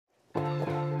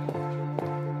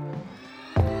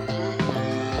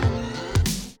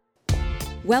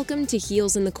Welcome to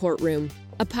Heels in the Courtroom,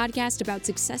 a podcast about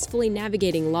successfully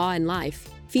navigating law and life,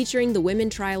 featuring the women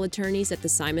trial attorneys at the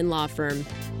Simon Law Firm.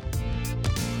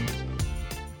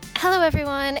 Hello,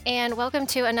 everyone, and welcome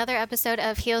to another episode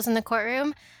of Heels in the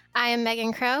Courtroom. I am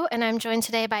Megan Crow, and I'm joined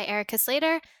today by Erica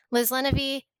Slater, Liz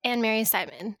Lenevy, and Mary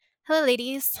Simon. Hello,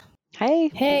 ladies. Hey.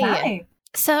 Hi.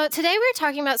 So today we're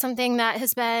talking about something that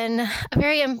has been a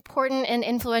very important and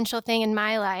influential thing in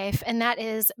my life, and that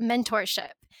is mentorship.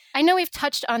 I know we've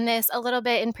touched on this a little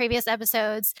bit in previous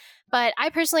episodes, but I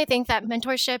personally think that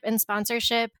mentorship and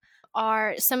sponsorship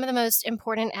are some of the most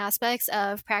important aspects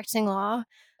of practicing law,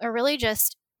 or really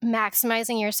just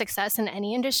maximizing your success in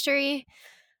any industry.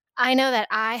 I know that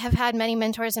I have had many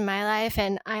mentors in my life,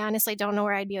 and I honestly don't know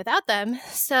where I'd be without them.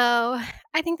 So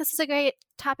I think this is a great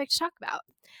topic to talk about.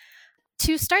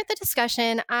 To start the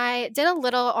discussion, I did a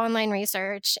little online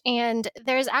research, and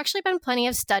there's actually been plenty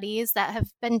of studies that have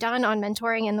been done on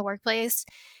mentoring in the workplace.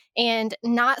 And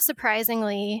not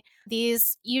surprisingly,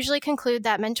 these usually conclude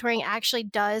that mentoring actually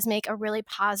does make a really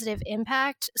positive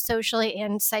impact socially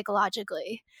and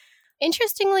psychologically.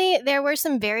 Interestingly, there were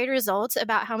some varied results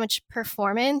about how much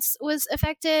performance was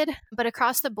affected, but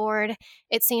across the board,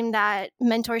 it seemed that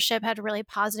mentorship had a really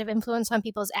positive influence on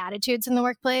people's attitudes in the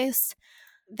workplace.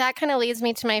 That kind of leads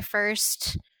me to my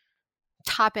first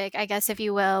topic, I guess, if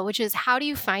you will, which is how do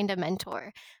you find a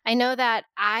mentor? I know that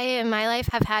I, in my life,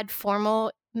 have had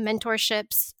formal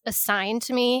mentorships assigned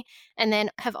to me, and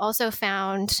then have also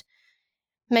found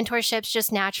mentorships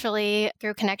just naturally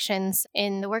through connections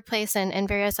in the workplace and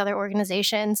various other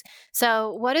organizations.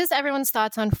 So what is everyone's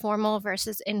thoughts on formal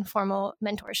versus informal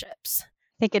mentorships?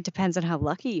 I think it depends on how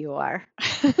lucky you are.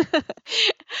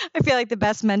 I feel like the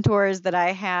best mentors that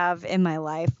I have in my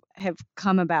life have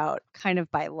come about kind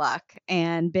of by luck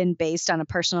and been based on a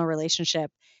personal relationship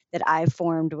that I've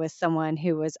formed with someone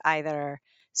who was either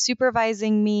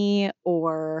supervising me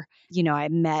or, I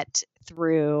met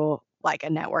through like a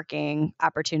networking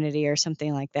opportunity or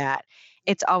something like that.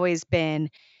 It's always been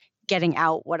getting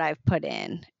out what I've put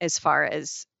in as far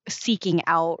as seeking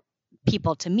out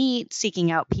people to meet,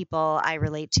 seeking out people I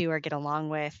relate to or get along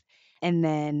with, and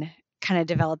then kind of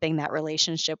developing that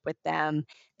relationship with them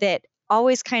that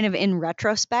always kind of in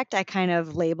retrospect, I kind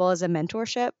of label as a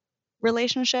mentorship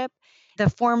relationship. The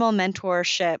formal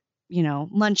mentorship,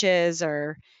 lunches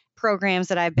or programs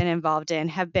that I've been involved in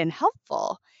have been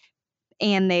helpful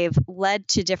and they've led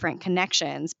to different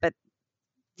connections, but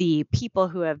the people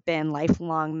who have been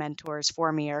lifelong mentors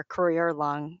for me, or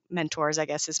career-long mentors, I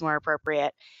guess is more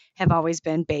appropriate, have always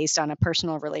been based on a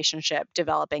personal relationship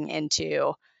developing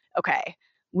into, okay,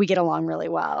 we get along really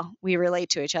well, we relate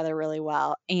to each other really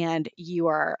well, and you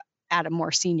are at a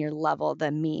more senior level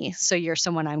than me. So you're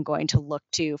someone I'm going to look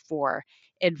to for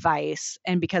advice.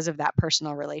 And because of that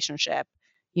personal relationship,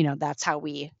 that's how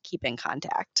we keep in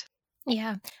contact.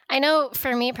 Yeah. I know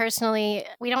for me personally,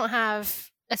 we don't have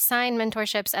assigned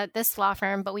mentorships at this law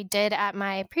firm, but we did at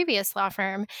my previous law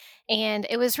firm. And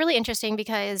it was really interesting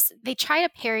because they try to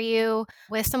pair you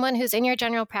with someone who's in your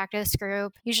general practice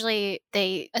group. Usually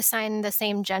they assign the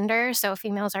same gender, so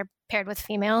females are paired with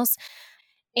females.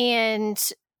 And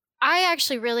I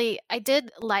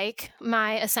did like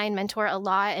my assigned mentor a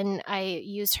lot, and I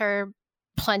used her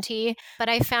plenty, but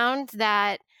I found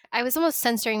that I was almost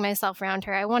censoring myself around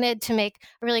her. I wanted to make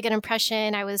a really good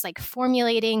impression. I was like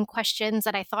formulating questions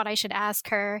that I thought I should ask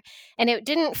her. And it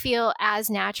didn't feel as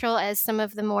natural as some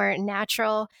of the more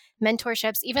natural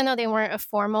mentorships, even though they weren't a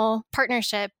formal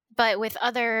partnership, but with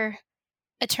other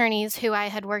attorneys who I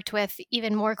had worked with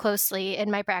even more closely in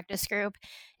my practice group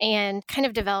and kind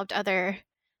of developed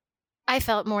I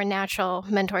felt more natural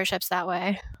mentorships that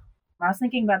way. I was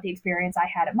thinking about the experience I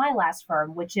had at my last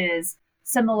firm, which is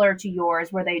similar to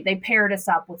yours, where they paired us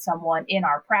up with someone in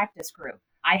our practice group.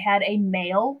 I had a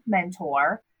male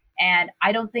mentor, and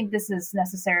I don't think this is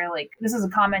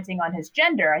isn't commenting on his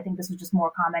gender. I think this was just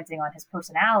more commenting on his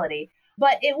personality.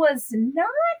 But it was not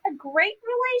a great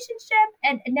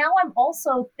relationship. And now I'm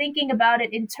also thinking about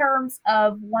it in terms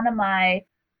of one of my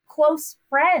close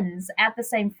friends at the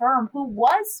same firm who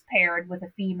was paired with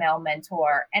a female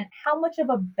mentor, and how much of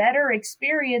a better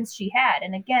experience she had.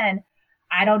 And again,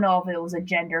 I don't know if it was a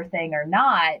gender thing or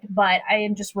not, but I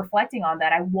am just reflecting on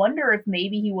that. I wonder if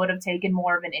maybe he would have taken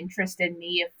more of an interest in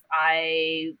me if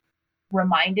I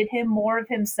reminded him more of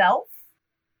himself.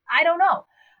 I don't know.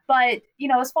 But,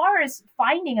 as far as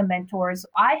finding a mentor,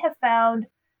 I have found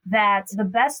that the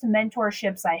best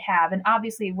mentorships I have, and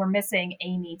obviously we're missing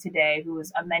Amy today, who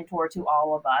is a mentor to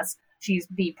all of us. She's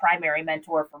the primary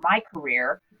mentor for my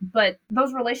career, but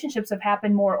those relationships have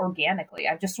happened more organically.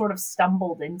 I've just sort of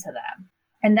stumbled into them.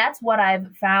 And that's what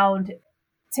I've found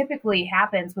typically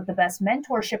happens with the best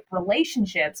mentorship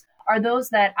relationships are those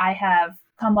that I have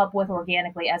come up with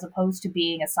organically as opposed to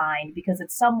being assigned, because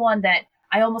it's someone that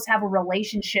I almost have a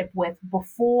relationship with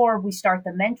before we start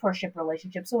the mentorship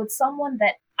relationship. So it's someone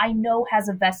that I know has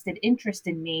a vested interest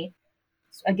in me.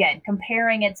 Again,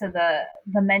 comparing it to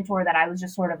the mentor that I was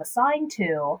just sort of assigned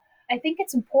to, I think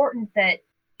it's important that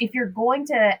if you're going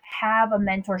to have a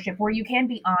mentorship where you can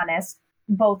be honest,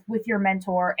 both with your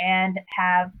mentor and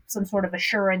have some sort of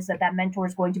assurance that that mentor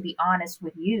is going to be honest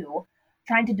with you,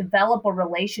 trying to develop a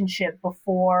relationship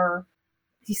before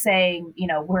saying,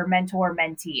 we're mentor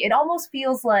mentee. It almost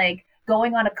feels like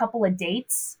going on a couple of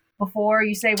dates before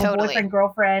you say, well, Totally. boyfriend,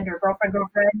 girlfriend, or girlfriend,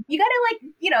 girlfriend. You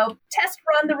got to test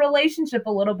run the relationship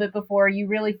a little bit before you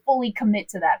really fully commit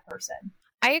to that person.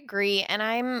 I agree. And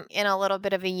I'm in a little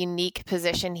bit of a unique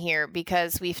position here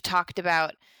because we've talked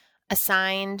about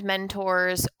assigned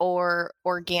mentors or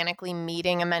organically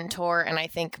meeting a mentor. And I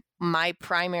think my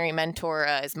primary mentor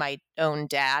is my own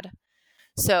dad.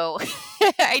 So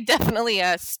I definitely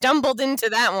stumbled into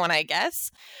that one, I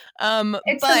guess.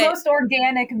 It's the most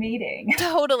organic meeting.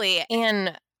 Totally.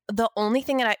 And the only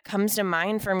thing that comes to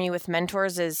mind for me with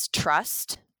mentors is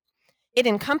trust. It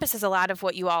encompasses a lot of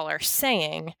what you all are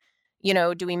saying.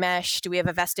 Do we mesh? Do we have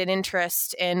a vested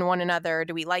interest in one another?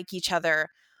 Do we like each other?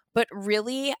 But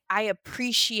really, I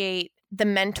appreciate the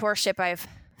mentorship I've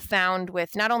found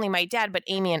with not only my dad, but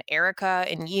Amy and Erica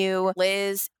and you,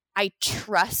 Liz. I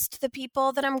trust the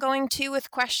people that I'm going to with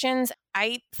questions.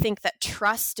 I think that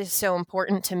trust is so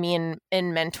important to me in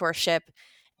mentorship.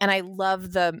 And I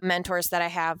love the mentors that I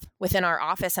have within our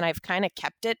office. And I've kind of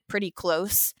kept it pretty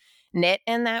close knit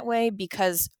in that way,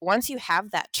 because once you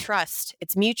have that trust,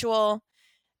 it's mutual,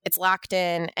 it's locked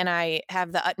in, and I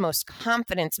have the utmost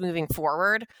confidence moving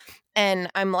forward. And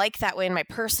I'm like that way in my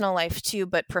personal life too,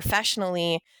 but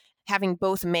professionally, having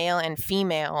both male and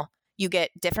female, you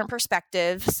get different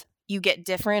perspectives, you get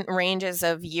different ranges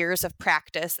of years of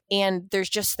practice, and there's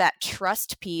just that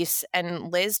trust piece.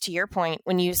 And Liz, to your point,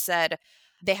 when you said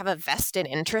they have a vested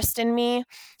interest in me,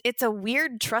 it's a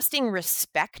weird trusting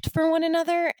respect for one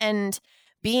another. And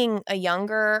being a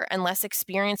younger and less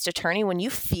experienced attorney, when you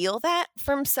feel that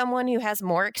from someone who has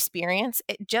more experience,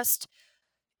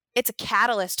 it's a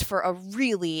catalyst for a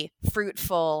really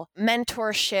fruitful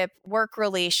mentorship, work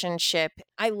relationship.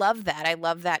 I love that. I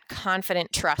love that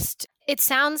confident trust. It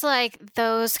sounds like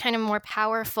those kind of more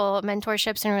powerful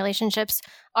mentorships and relationships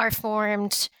are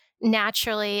formed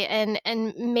naturally. And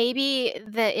maybe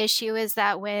the issue is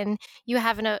that when you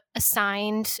have an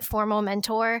assigned formal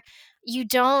mentor, you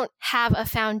don't have a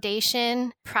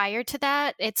foundation prior to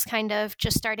that. It's kind of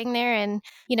just starting there, and,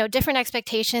 different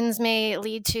expectations may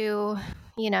lead to,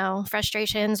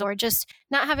 frustrations, or just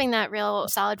not having that real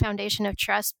solid foundation of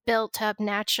trust built up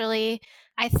naturally,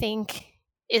 I think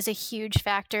is a huge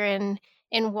factor in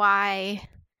why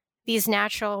these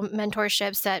natural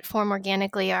mentorships that form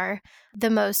organically are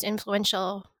the most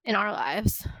influential in our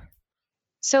lives.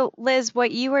 So, Liz,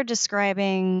 what you were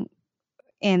describing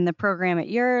in the program at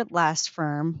your last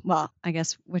firm, well, I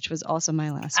guess, which was also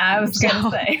my last firm. I was going to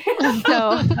say.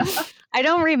 So I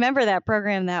don't remember that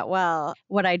program that well.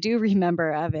 What I do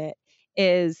remember of it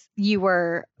is you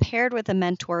were paired with a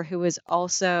mentor who was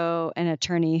also an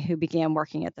attorney who began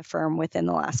working at the firm within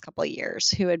the last couple of years,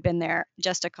 who had been there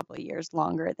just a couple of years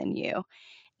longer than you.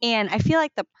 And I feel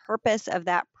like the purpose of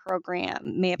that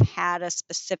program may have had a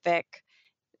specific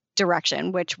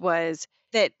direction, which was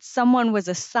that someone was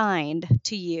assigned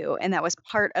to you and that was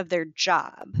part of their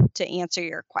job to answer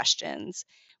your questions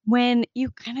when you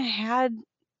kind of had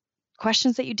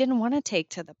questions that you didn't want to take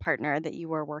to the partner that you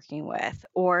were working with,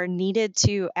 or needed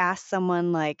to ask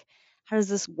someone like, how does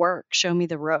this work? Show me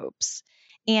the ropes.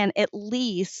 And at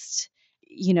least,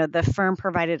 the firm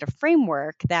provided a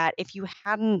framework that if you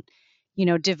hadn't,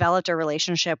 developed a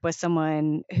relationship with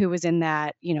someone who was in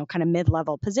that, kind of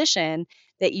mid-level position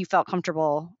that you felt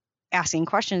comfortable asking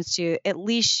questions to, at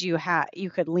least you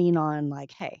could lean on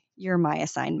like, hey, you're my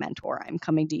assigned mentor. I'm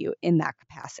coming to you in that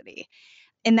capacity.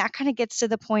 And that kind of gets to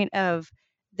the point of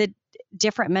the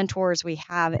different mentors we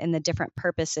have and the different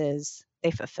purposes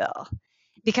they fulfill.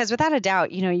 Because without a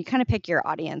doubt, you kind of pick your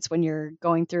audience when you're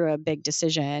going through a big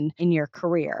decision in your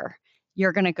career.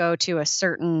 You're going to go to a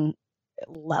certain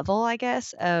level, I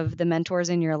guess, of the mentors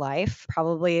in your life,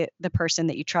 probably the person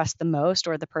that you trust the most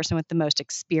or the person with the most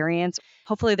experience.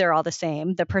 Hopefully they're all the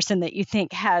same. The person that you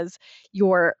think has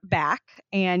your back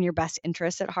and your best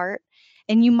interests at heart.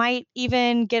 And you might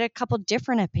even get a couple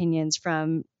different opinions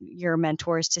from your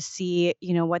mentors to see,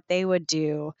 what they would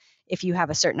do if you have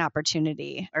a certain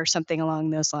opportunity or something along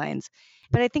those lines.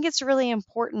 But I think it's really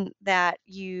important that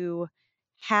you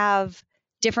have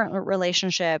different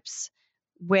relationships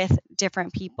with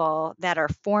different people that are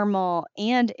formal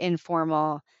and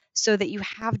informal so that you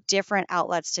have different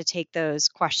outlets to take those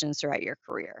questions throughout your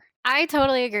career. I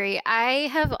totally agree. I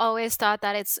have always thought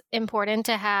that it's important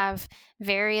to have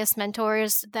various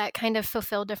mentors that kind of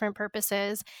fulfill different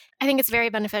purposes. I think it's very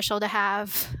beneficial to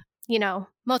have,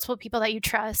 multiple people that you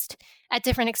trust at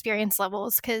different experience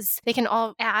levels because they can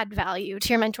all add value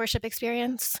to your mentorship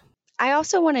experience. I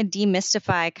also want to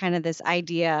demystify kind of this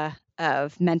idea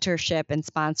of mentorship and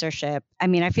sponsorship. I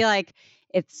mean, I feel like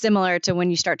it's similar to when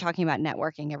you start talking about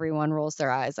networking, everyone rolls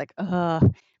their eyes like,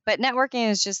 ugh. But networking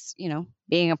is just,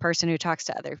 being a person who talks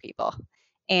to other people.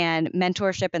 And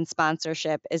mentorship and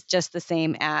sponsorship is just the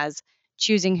same as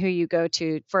choosing who you go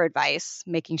to for advice,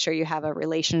 making sure you have a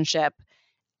relationship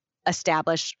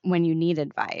established when you need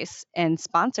advice. And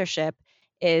sponsorship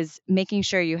is making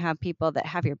sure you have people that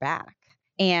have your back.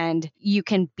 And you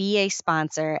can be a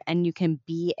sponsor and you can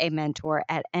be a mentor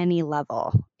at any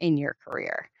level in your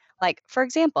career. Like, for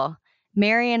example,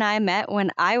 Mary and I met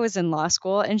when I was in law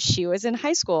school and she was in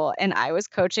high school and I was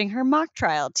coaching her mock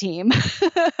trial team.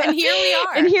 And here we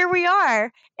are. And here we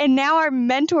are. And now our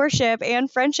mentorship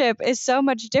and friendship is so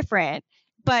much different.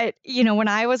 But, when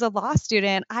I was a law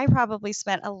student, I probably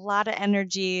spent a lot of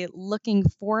energy looking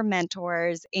for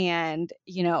mentors and,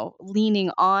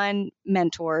 leaning on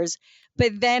mentors.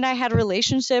 But then I had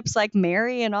relationships like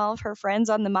Mary and all of her friends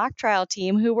on the mock trial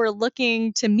team who were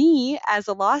looking to me as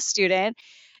a law student,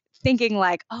 thinking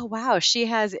like, oh, wow, she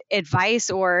has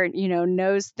advice or,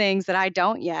 knows things that I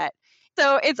don't yet.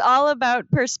 So it's all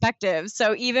about perspective.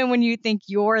 So even when you think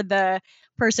you're the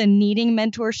person needing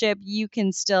mentorship, you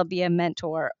can still be a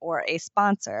mentor or a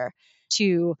sponsor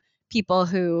to people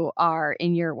who are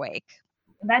in your wake.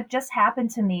 That just happened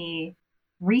to me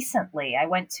recently. I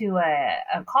went to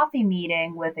a coffee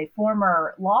meeting with a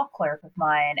former law clerk of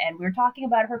mine, and we were talking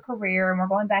about her career and we're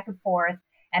going back and forth.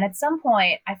 And at some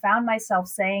point, I found myself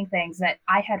saying things that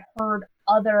I had heard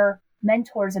other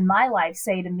mentors in my life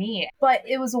say to me. But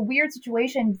it was a weird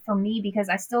situation for me because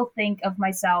I still think of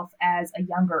myself as a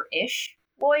younger-ish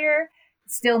lawyer,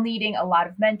 still needing a lot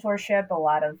of mentorship, a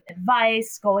lot of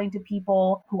advice, going to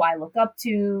people who I look up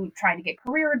to, trying to get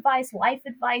career advice, life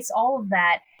advice, all of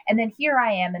that. And then here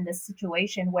I am in this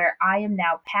situation where I am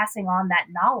now passing on that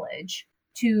knowledge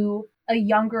to a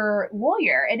younger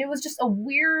lawyer. And it was just a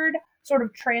weird sort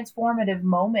of transformative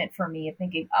moment for me of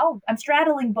thinking, oh, I'm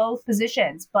straddling both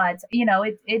positions. But,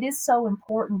 it is so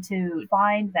important to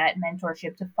find that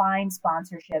mentorship, to find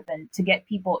sponsorship and to get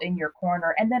people in your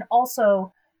corner. And then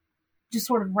also just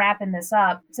sort of wrapping this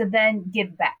up to then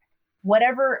give back.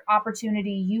 Whatever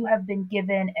opportunity you have been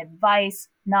given, advice,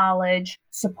 knowledge,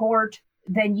 support,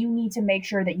 then you need to make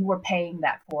sure that you are paying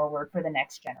that forward for the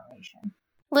next generation.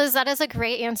 Liz, that is a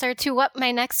great answer to what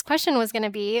my next question was going to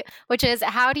be, which is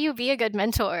how do you be a good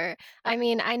mentor? I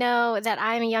mean, I know that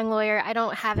I'm a young lawyer. I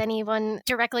don't have anyone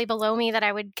directly below me that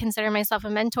I would consider myself a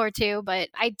mentor to, but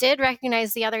I did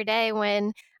recognize the other day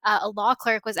when a law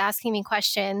clerk was asking me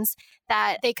questions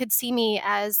that they could see me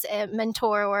as a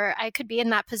mentor or I could be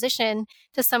in that position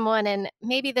to someone. And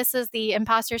maybe this is the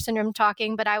imposter syndrome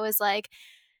talking, but I was like,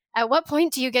 at what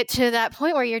point do you get to that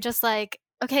point where you're just like,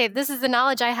 okay, this is the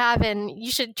knowledge I have and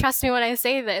you should trust me when I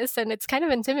say this. And it's kind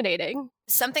of intimidating.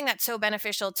 Something that's so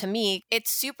beneficial to me, it's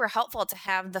super helpful to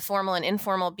have the formal and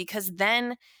informal because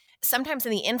then sometimes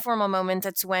in the informal moments,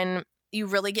 it's when you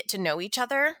really get to know each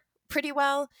other pretty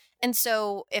well. And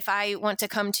so if I want to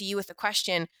come to you with a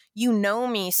question, you know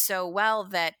me so well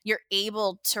that you're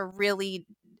able to really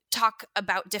talk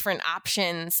about different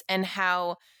options and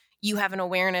how you have an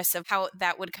awareness of how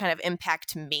that would kind of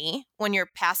impact me when you're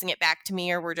passing it back to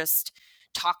me or we're just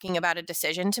talking about a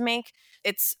decision to make.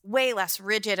 It's way less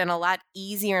rigid and a lot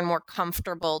easier and more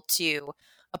comfortable to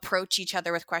approach each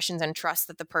other with questions and trust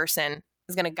that the person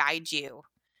is going to guide you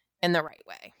in the right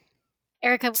way.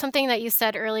 Erica, something that you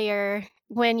said earlier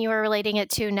when you were relating it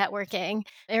to networking,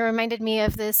 it reminded me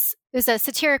of this. There's a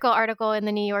satirical article in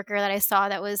the New Yorker that I saw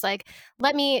that was like,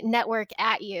 let me network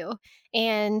at you.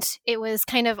 And it was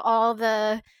kind of all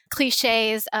the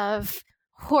cliches of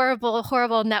horrible,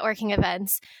 horrible networking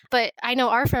events. But I know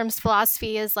our firm's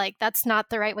philosophy is like, that's not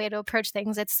the right way to approach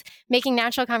things. It's making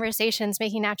natural conversations,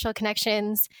 making natural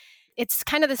connections. It's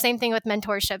kind of the same thing with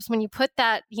mentorships. When you put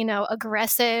that,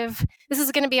 aggressive, this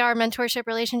is going to be our mentorship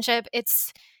relationship,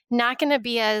 it's not going to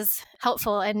be as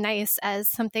helpful and nice as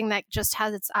something that just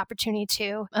has its opportunity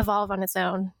to evolve on its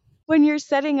own. When you're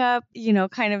setting up,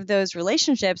 kind of those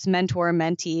relationships, mentor,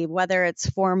 mentee, whether it's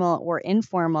formal or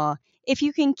informal, if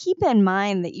you can keep in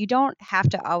mind that you don't have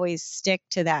to always stick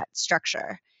to that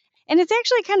structure. And it's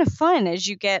actually kind of fun as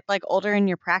you get like older in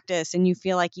your practice and you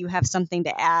feel like you have something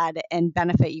to add and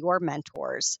benefit your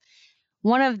mentors.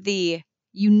 One of the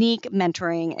unique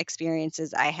mentoring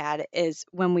experiences I had is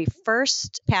when we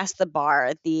first passed the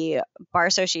Bar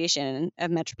Association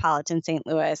of Metropolitan St.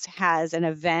 Louis has an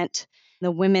event.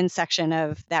 The women's section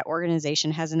of that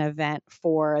organization has an event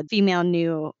for female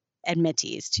new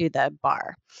admittees to the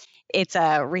bar. It's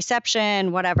a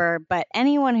reception, whatever, but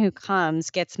anyone who comes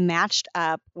gets matched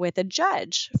up with a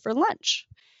judge for lunch.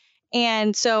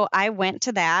 And so I went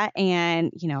to that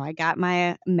and, I got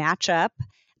my matchup,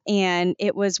 and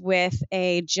it was with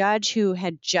a judge who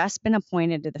had just been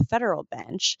appointed to the federal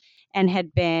bench and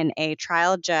had been a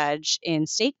trial judge in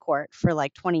state court for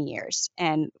like 20 years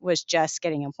and was just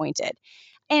getting appointed.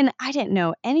 And I didn't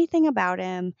know anything about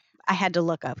him. I had to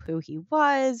look up who he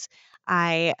was.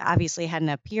 I obviously hadn't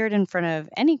appeared in front of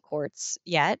any courts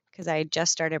yet because I had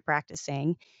just started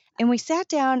practicing. And we sat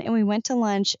down and we went to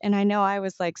lunch. And I know I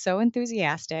was like so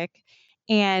enthusiastic.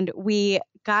 And we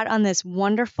got on this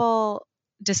wonderful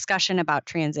discussion about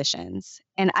transitions.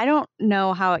 And I don't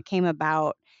know how it came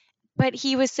about, but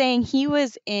he was saying he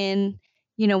was in,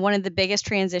 one of the biggest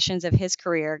transitions of his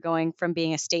career, going from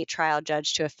being a state trial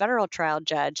judge to a federal trial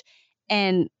judge.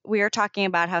 And we were talking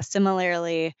about how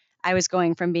similarly I was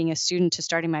going from being a student to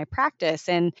starting my practice.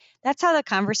 And that's how the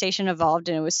conversation evolved.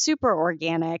 And it was super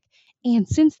organic. And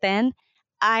since then,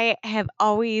 I have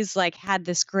always had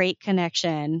this great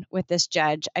connection with this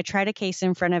judge. I tried a case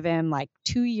in front of him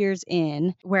 2 years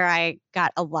in where I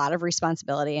got a lot of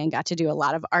responsibility and got to do a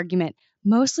lot of argument,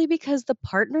 mostly because the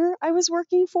partner I was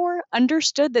working for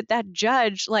understood that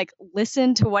judge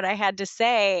listened to what I had to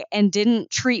say and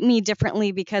didn't treat me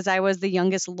differently because I was the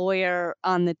youngest lawyer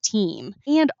on the team.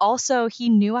 And also he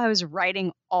knew I was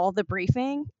writing all the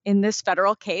briefing in this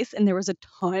federal case, and there was a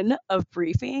ton of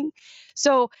briefing.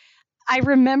 So I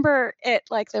remember it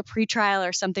the pretrial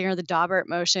or something, or the Daubert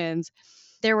motions.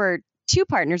 There were two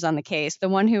partners on the case, the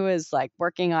one who was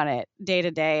working on it day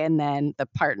to day, and then the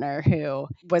partner who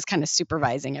was kind of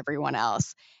supervising everyone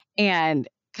else. And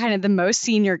kind of the most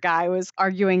senior guy was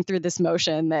arguing through this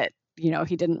motion that,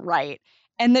 he didn't write.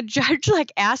 And the judge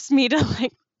asked me to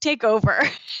take over.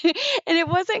 And it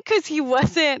wasn't because he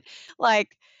wasn't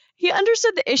he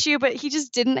understood the issue, but he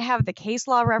just didn't have the case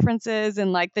law references.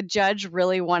 And the judge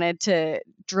really wanted to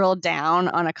drill down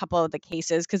on a couple of the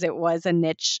cases because it was a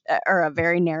niche or a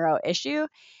very narrow issue.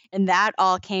 And that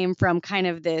all came from kind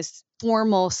of this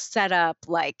formal setup,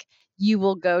 you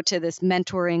will go to this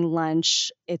mentoring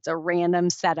lunch. It's a random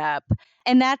setup.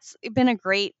 And that's been a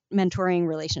great mentoring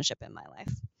relationship in my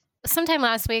life. Sometime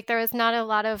last week, there was not a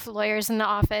lot of lawyers in the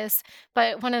office,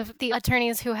 but one of the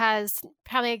attorneys who has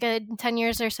probably a good 10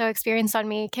 years or so experience on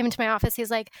me came into my office. He's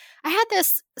like, I had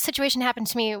this situation happen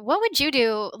to me. What would you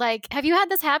do? Have you had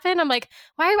this happen? I'm like,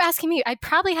 why are you asking me? I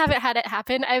probably haven't had it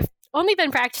happen. I've only been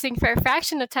practicing for a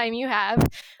fraction of time you have,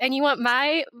 and you want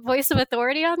my voice of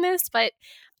authority on this? But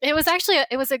it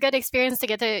was a good experience to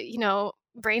get to,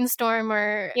 brainstorm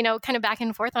or, kind of back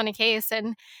and forth on a case.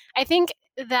 And I think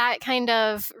that kind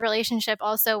of relationship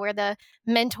also, where the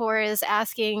mentor is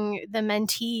asking the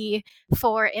mentee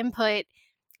for input,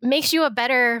 makes you a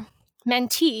better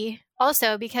mentee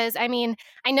also, because I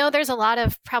know there's a lot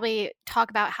of probably talk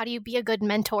about how do you be a good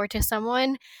mentor to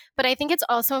someone, but I think it's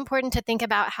also important to think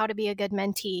about how to be a good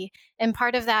mentee. And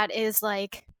part of that is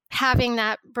having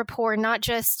that rapport, not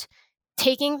just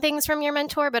taking things from your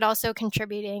mentor, but also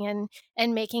contributing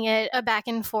and making it a back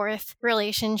and forth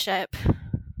relationship.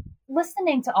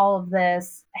 Listening to all of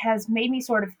this has made me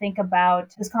sort of think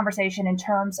about this conversation in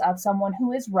terms of someone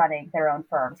who is running their own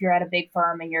firm. If you're at a big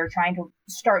firm and you're trying to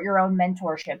start your own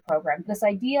mentorship program, this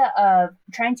idea of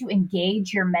trying to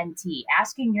engage your mentee,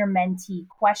 asking your mentee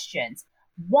questions.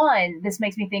 One, this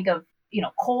makes me think of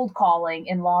cold calling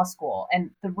in law school.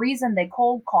 And the reason they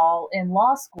cold call in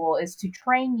law school is to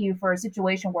train you for a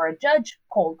situation where a judge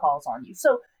cold calls on you.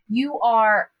 So you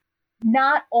are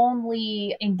not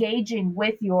only engaging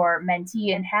with your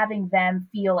mentee and having them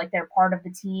feel like they're part of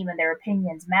the team and their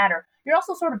opinions matter, you're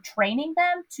also sort of training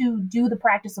them to do the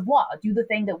practice of law, do the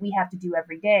thing that we have to do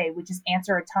every day, which is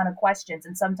answer a ton of questions,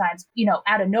 and sometimes,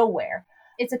 out of nowhere.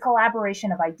 It's a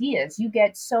collaboration of ideas. You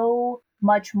get so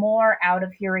much more out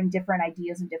of hearing different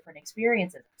ideas and different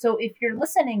experiences. So if you're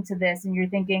listening to this and you're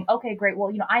thinking, okay, great,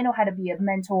 well, I know how to be a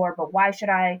mentor, but why should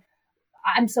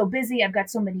I'm so busy. I've got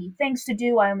so many things to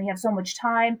do. I only have so much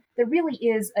time. There really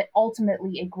is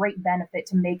ultimately a great benefit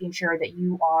to making sure that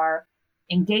you are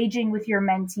engaging with your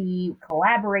mentee,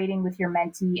 collaborating with your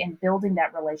mentee, and building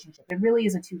that relationship. It really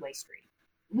is a two-way street.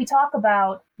 We talk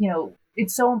about,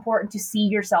 It's so important to see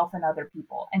yourself in other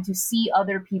people and to see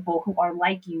other people who are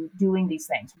like you doing these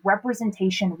things.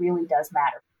 Representation really does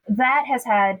matter. That has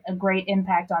had a great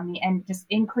impact on me and just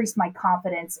increased my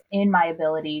confidence in my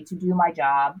ability to do my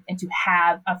job and to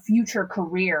have a future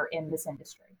career in this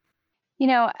industry.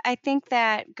 I think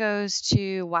that goes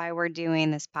to why we're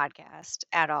doing this podcast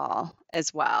at all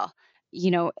as well.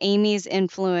 Amy's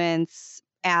influence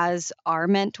as our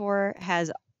mentor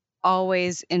has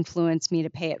always influenced me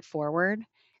to pay it forward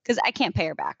because I can't pay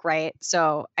her back, right?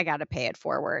 So I got to pay it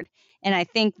forward. And I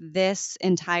think this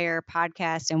entire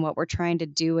podcast and what we're trying to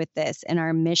do with this and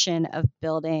our mission of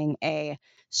building a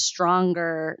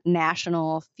stronger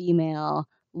national female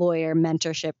lawyer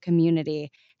mentorship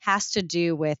community has to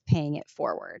do with paying it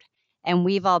forward. And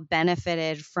we've all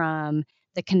benefited from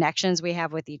the connections we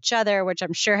have with each other, which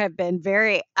I'm sure have been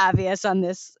very obvious on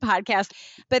this podcast.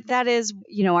 But that is,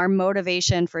 our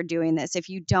motivation for doing this. If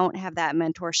you don't have that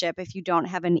mentorship, if you don't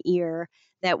have an ear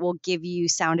that will give you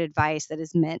sound advice that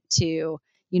is meant to,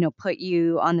 put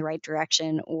you on the right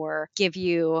direction or give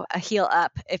you a heel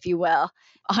up, if you will,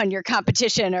 on your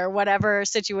competition or whatever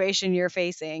situation you're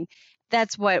facing,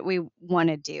 that's what we want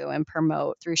to do and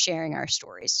promote through sharing our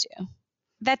stories too.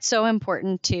 That's so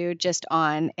important too, just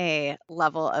on a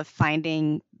level of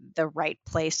finding the right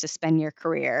place to spend your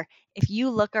career. If you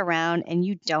look around and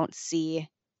you don't see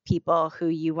people who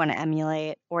you want to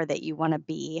emulate or that you want to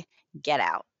be, get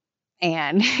out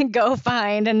and go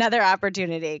find another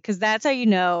opportunity, because that's how you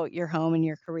know your home and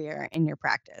your career and your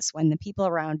practice, when the people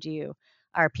around you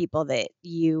are people that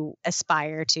you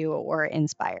aspire to or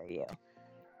inspire you.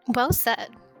 Well said.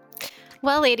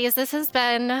 Well, ladies, this has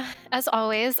been, as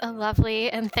always, a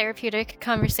lovely and therapeutic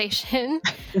conversation.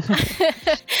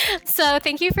 So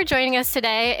thank you for joining us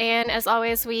today. And as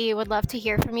always, we would love to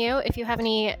hear from you. If you have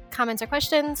any comments or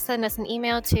questions, send us an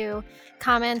email to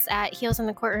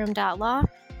comments@heelsinthecourtroom.law,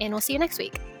 and we'll see you next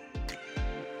week.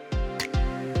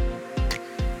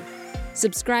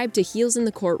 Subscribe to Heels in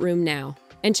the Courtroom now,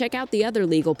 and check out the other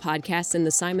legal podcasts in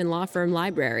the Simon Law Firm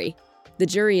library. The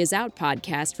Jury is Out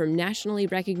podcast from nationally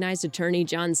recognized attorney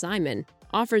John Simon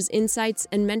offers insights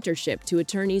and mentorship to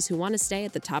attorneys who want to stay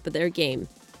at the top of their game.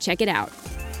 Check it out.